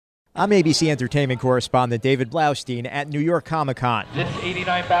I'm ABC Entertainment correspondent David Blaustein at New York Comic-Con. This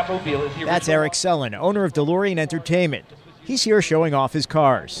 89 Batmobile is the That's Eric Sellin, owner of Delorean Entertainment. He's here showing off his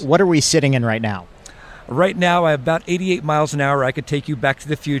cars. What are we sitting in right now? Right now, I have about 88 miles an hour. I could take you back to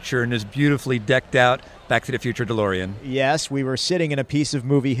the future in this beautifully decked out Back to the Future DeLorean. Yes, we were sitting in a piece of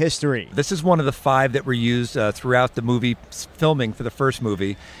movie history. This is one of the 5 that were used throughout the movie filming for the first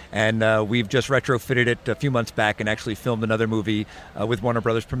movie, and we've just retrofitted it a few months back and actually filmed another movie with Warner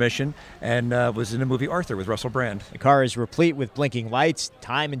Brothers' permission, and was in the movie Arthur with Russell Brand. The car is replete with blinking lights,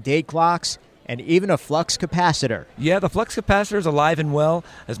 time and date clocks, and even a flux capacitor. Yeah, the flux capacitor is alive and well.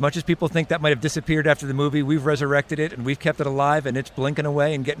 As much as people think that might have disappeared after the movie, we've resurrected it, and we've kept it alive, and it's blinking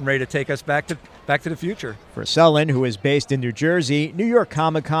away and getting ready to take us back to the future. For Sellin, who is based in New Jersey, New York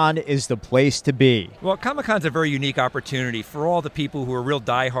Comic-Con is the place to be. Well, Comic-Con's a very unique opportunity for all the people who are real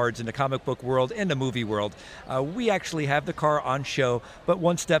diehards in the comic book world and the movie world. We actually have the car on show, but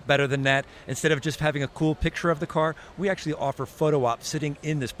one step better than that. Instead of just having a cool picture of the car, we actually offer photo ops sitting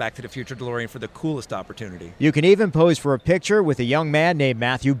in this Back to the Future DeLorean for the coolest opportunity. You can even pose for a picture with a young man named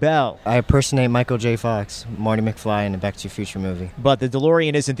Matthew Bell. I impersonate Michael J. Fox, Marty McFly in the Back to the Future movie. But the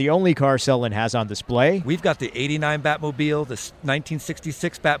DeLorean isn't the only car Sellin has on display. We've got the 89 Batmobile, the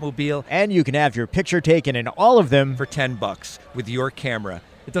 1966 Batmobile. And you can have your picture taken in all of them for $10 with your camera.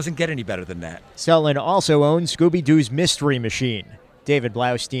 It doesn't get any better than that. Sellin also owns Scooby-Doo's Mystery Machine. David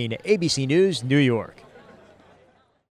Blaustein, ABC News, New York.